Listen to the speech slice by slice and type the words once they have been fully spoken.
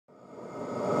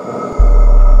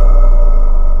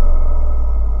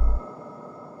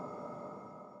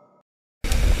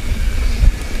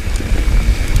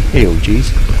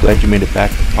G's. Glad you made it back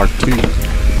to part 2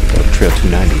 of Trail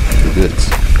 290 for goods.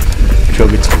 The trail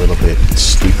gets a little bit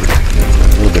steeper,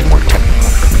 a little bit more technical,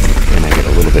 and I get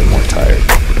a little bit more tired.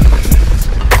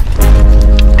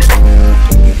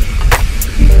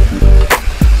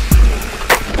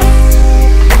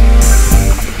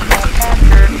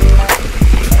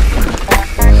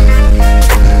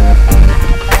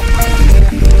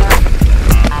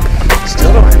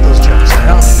 Still don't hit those jumps. I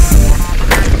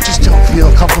just don't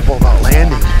feel comfortable about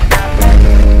landing.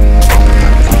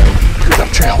 Good up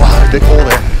trail. Wow, a big hole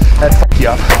there. That'd fuck you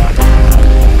up.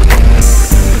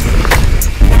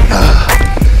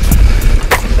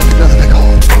 Another big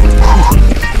hole.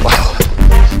 Whew. Wow.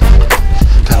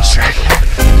 Pedal strike.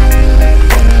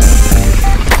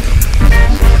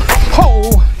 Ho!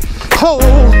 Ho!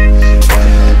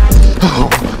 Oh,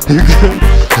 you're good.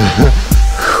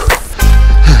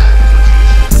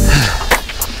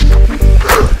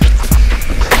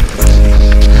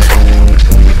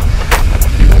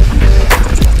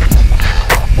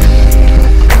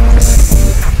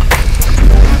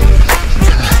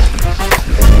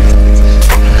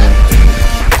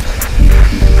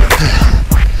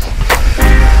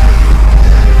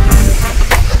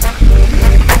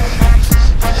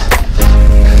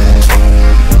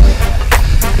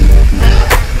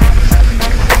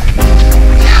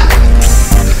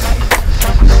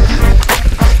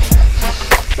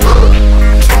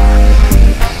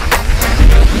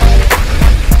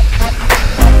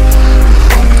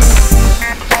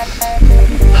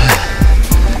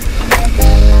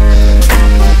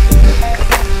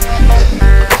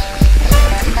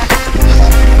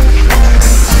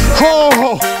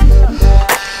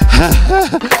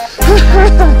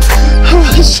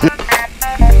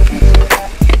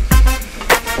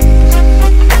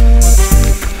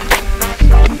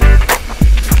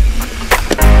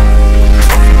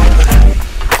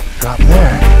 Drop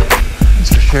there,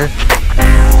 that's for sure.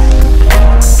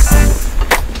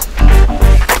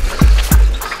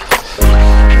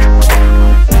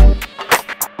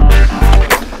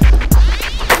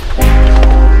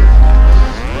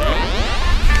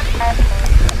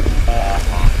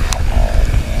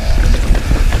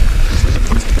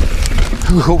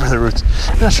 Ooh, over the roots.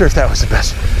 Not sure if that was the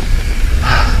best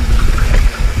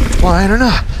line or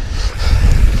not.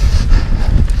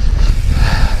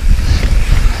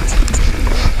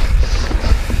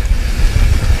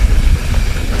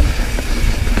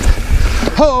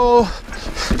 Oh,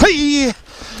 hey!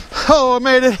 Oh, I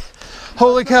made it!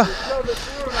 Holy cow!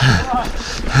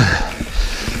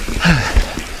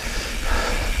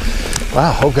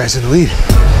 Wow, Hope guy's in the lead.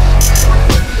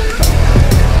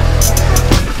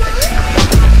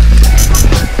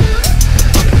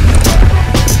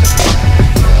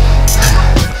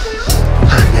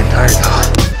 I'm getting tired though.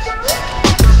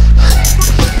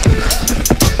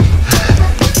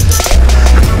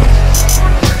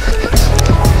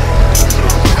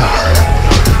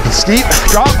 Steep,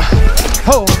 drop,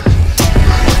 ho!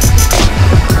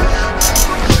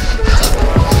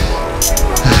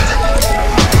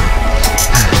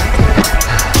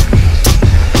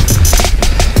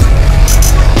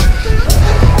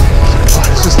 Oh,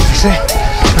 this is interesting.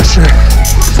 Not sure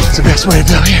it's the best way to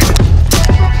go here.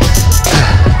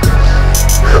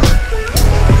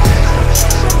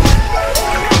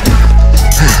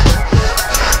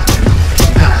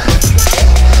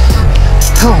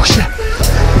 Oh shit.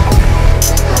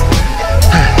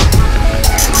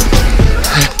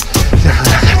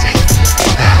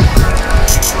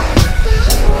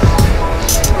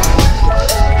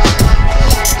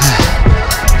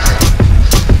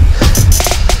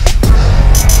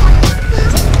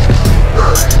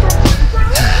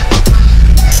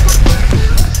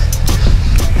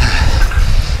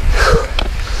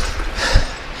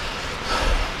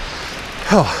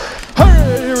 Oh, all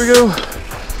right, here we go.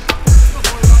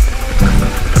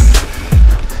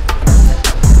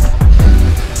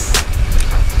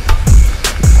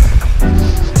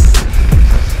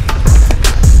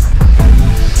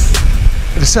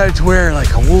 I decided to wear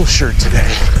like a wool shirt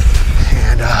today,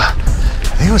 and I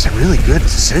think it was a really good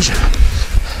decision.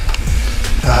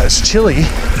 It's chilly,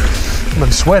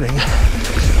 I'm sweating,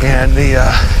 and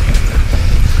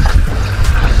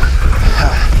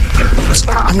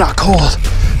I'm not cold,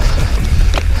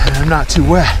 and I'm not too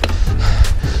wet.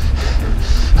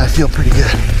 I feel pretty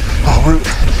good. Oh, root.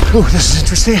 Oh, this is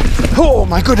interesting. Oh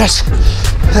my goodness,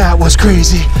 that was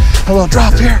crazy. A little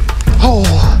drop here.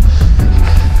 Oh.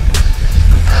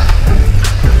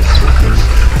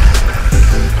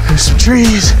 There's some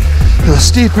trees, a little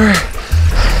steeper.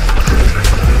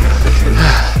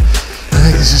 I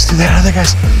think let's just do that other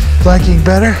guy's liking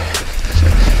better.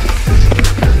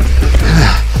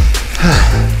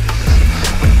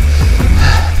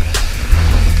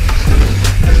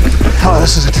 Oh,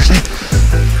 this is interesting.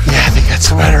 Yeah, I think that's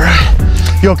the better ride.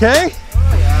 You okay?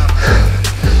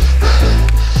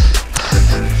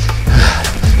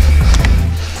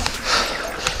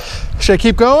 Should I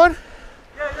keep going?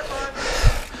 Yeah, you're fine.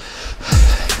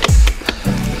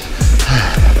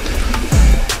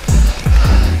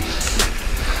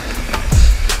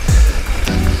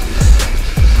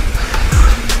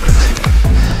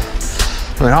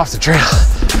 Went off the trail.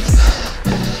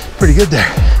 Pretty good there.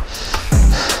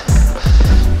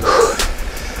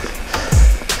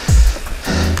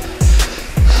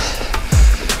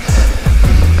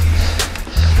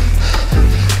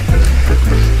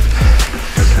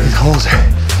 These holes are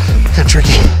kind of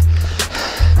tricky.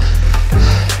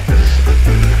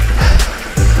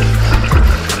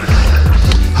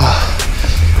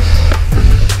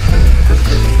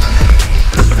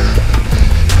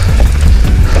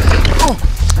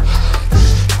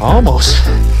 Almost.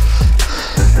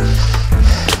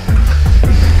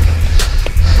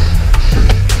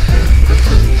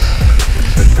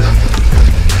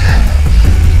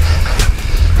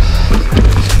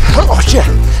 Oh shit.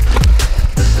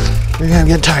 Maybe I'm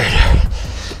getting tired.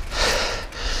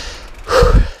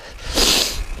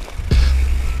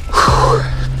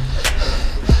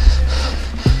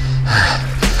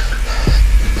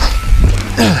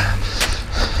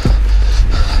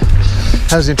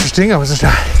 That was interesting. I wasn't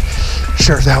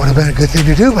sure if that would have been a good thing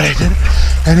to do, but I did it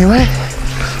anyway.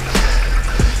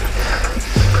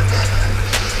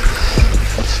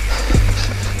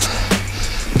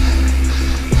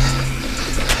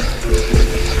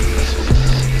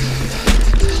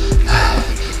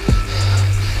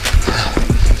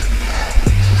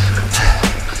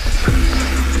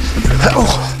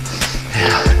 Oh,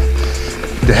 yeah.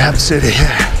 Dab City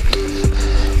here.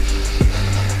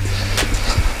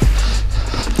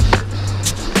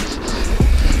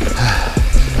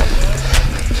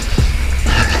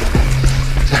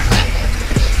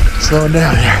 Slowing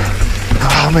down here.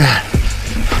 Oh man.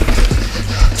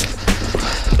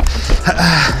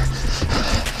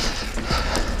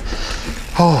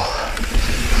 Oh,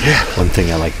 yeah. One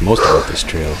thing I like most about this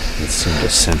trail, it seemed to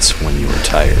sense when you were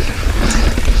tired.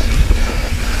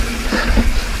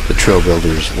 The trail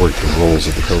builders worked the rolls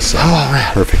of the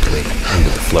hillside perfectly into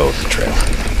the flow of the trail.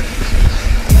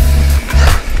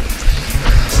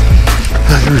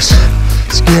 That was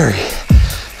scary.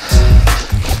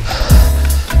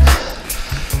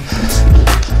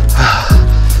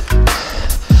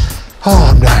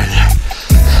 Oh, I'm dying there.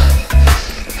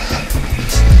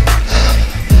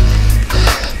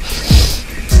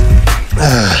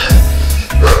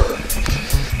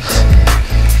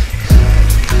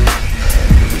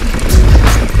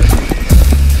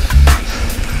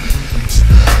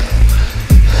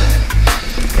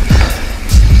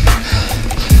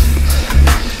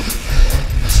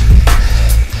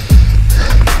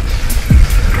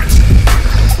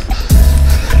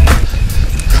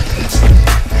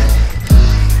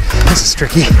 This is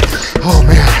tricky. Oh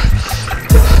man.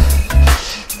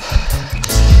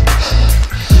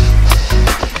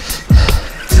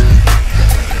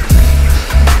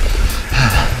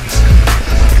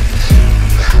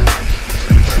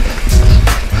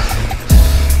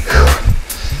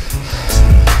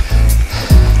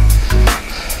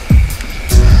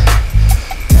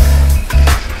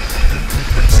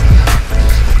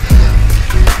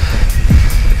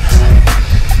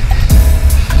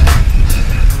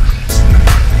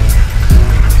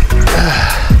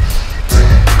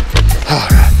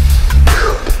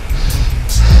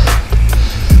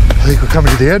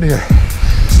 Coming to the end here.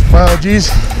 Wow, geez.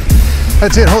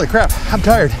 That's it. Holy crap. I'm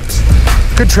tired.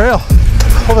 Good trail.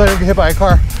 Hopefully I don't get hit by a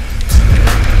car.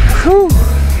 Whew.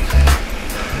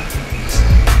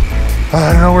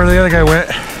 I don't know where the other guy went.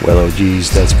 Well, oh geez,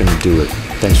 that's gonna do it.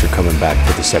 Thanks for coming back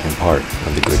for the second part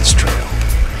of the Goods Trail.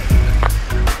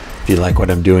 If you like what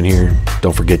I'm doing here,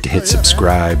 don't forget to hit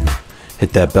subscribe,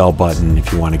 hit that bell button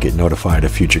if you want to get notified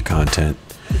of future content,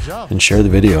 and share the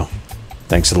video.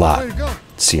 Thanks a lot.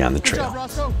 See you on the trail. Good job,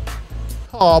 Roscoe.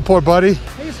 Oh, poor buddy.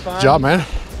 He's fine. Good job, man.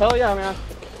 Hell yeah, man.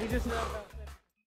 He just